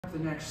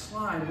with the next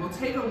slide, we'll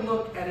take a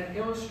look at an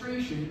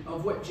illustration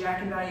of what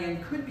Jack and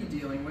Diane could be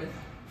dealing with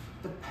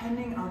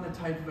depending on the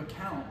type of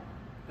account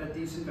that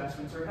these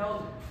investments are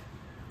held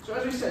in. So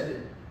as we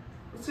said,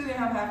 let's say they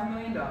have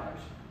 $500,000.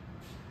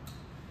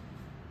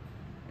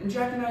 And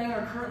Jack and Diane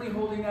are currently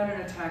holding that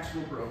in a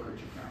taxable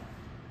brokerage account.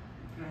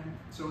 Okay?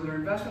 So their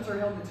investments are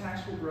held in a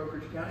taxable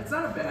brokerage account. It's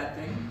not a bad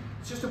thing.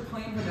 It's just a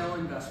plain vanilla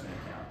investment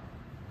account.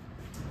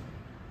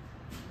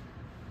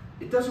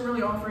 It doesn't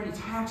really offer any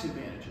tax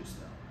advantages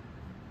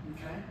though.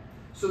 Okay?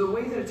 So the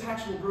way that a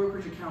taxable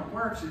brokerage account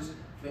works is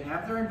they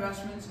have their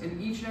investments,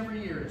 and each and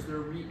every year as they're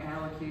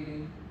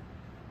reallocating,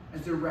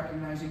 as they're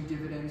recognizing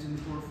dividends in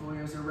the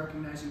portfolio, as they're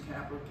recognizing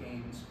capital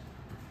gains,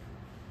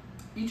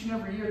 each and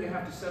every year they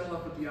have to settle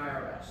up with the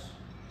IRS.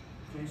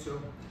 Okay,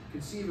 so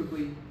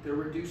conceivably they're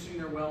reducing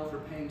their wealth or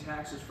paying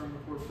taxes from the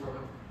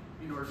portfolio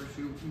in order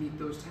to meet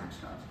those tax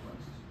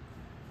consequences.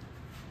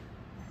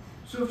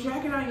 So if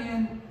Jack and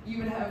Diane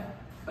even have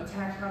a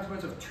tax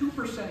consequence of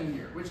 2% a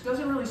year, which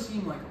doesn't really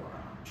seem like a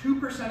lot,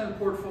 2% of the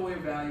portfolio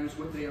value is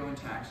what they owe in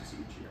taxes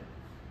each year.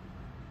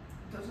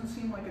 Doesn't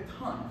seem like a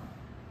ton.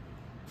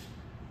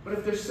 But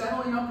if they're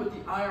settling up with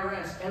the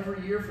IRS every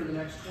year for the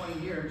next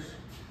 20 years,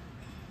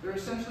 they're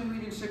essentially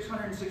leaving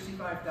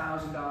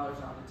 $665,000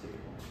 on the table.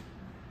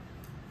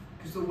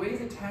 Because the way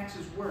that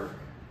taxes work,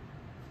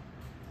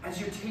 as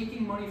you're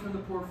taking money from the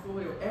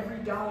portfolio, every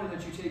dollar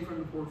that you take from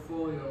the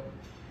portfolio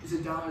is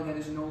a dollar that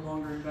is no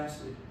longer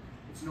invested.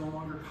 It's no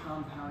longer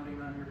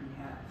compounding on your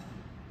behalf.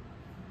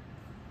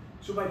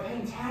 So by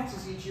paying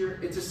taxes each year,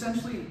 it's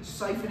essentially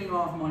siphoning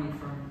off money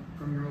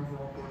from your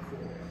overall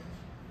portfolio.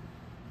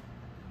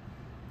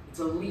 It's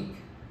a leak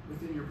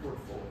within your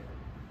portfolio.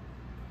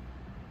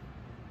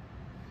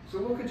 So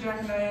what could Jack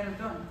and Diane have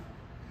done?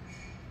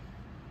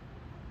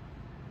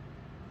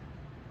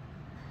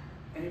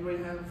 Anybody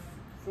have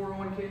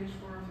 401ks,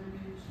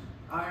 403bs,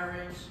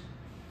 IRAs?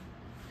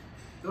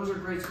 Those are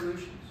great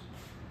solutions.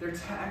 They're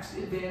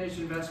tax-advantaged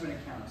investment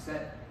accounts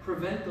that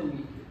prevent the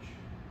leakage,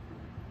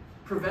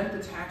 prevent the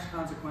tax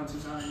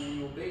consequences on an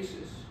annual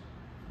basis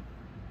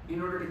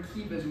in order to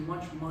keep as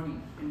much money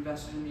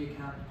invested in the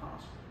account as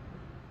possible.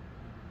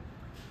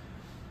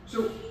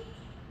 So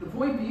the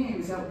point being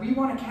is that we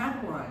want to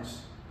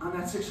capitalize on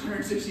that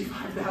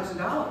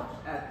 $665,000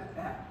 at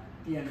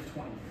the end of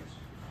 20 years.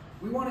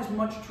 We want as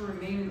much to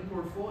remain in the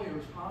portfolio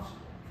as possible.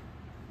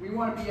 We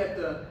want to be at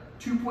the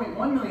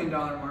 $2.1 million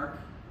mark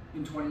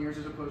in 20 years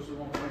as opposed to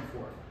 1.4.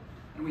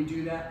 And we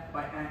do that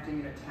by acting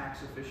in a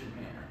tax-efficient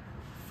manner,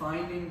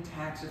 finding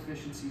tax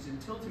efficiencies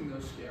and tilting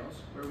those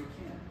scales where we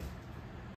can.